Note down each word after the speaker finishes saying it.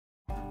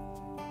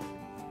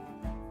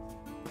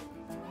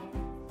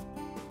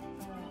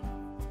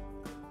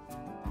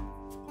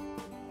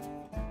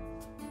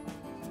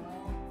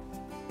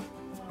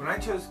When I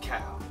chose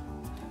Cal,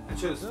 I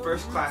chose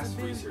first-class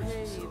research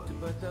facility.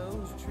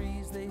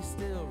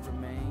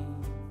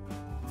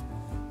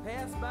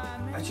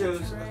 I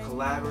chose a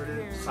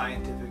collaborative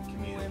scientific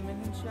community.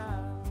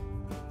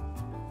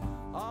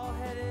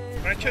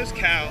 When I chose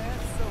Cal,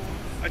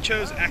 I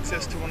chose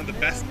access to one of the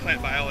best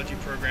plant biology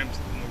programs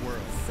in the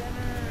world.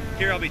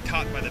 Here I'll be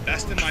taught by the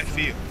best in my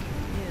field.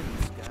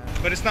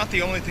 But it's not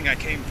the only thing I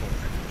came for.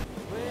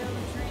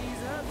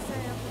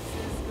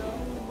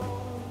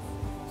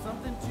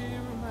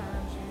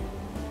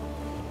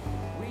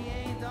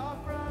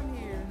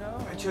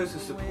 I chose a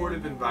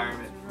supportive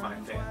environment for my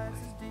family.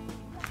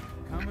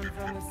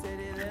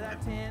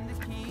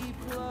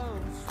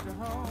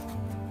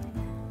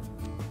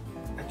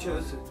 I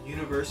chose a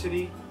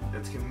university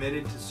that's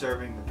committed to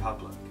serving the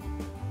public.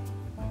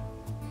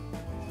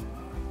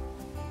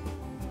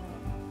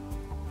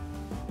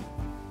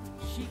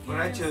 When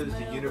I chose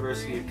the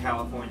University of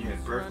California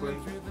at Berkeley,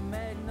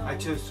 I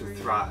chose to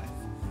thrive.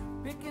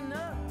 Picking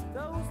up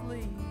those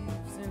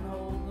leaves and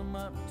hold them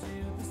up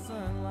to the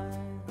sunlight.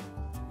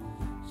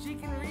 She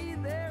can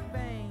read their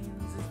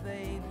veins as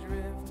they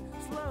drift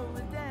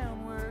slowly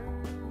downward.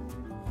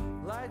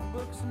 Like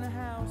books in a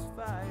house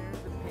fire,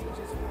 the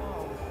pages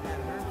fall at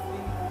her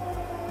feet.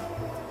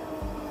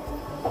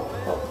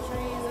 Well, the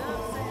trees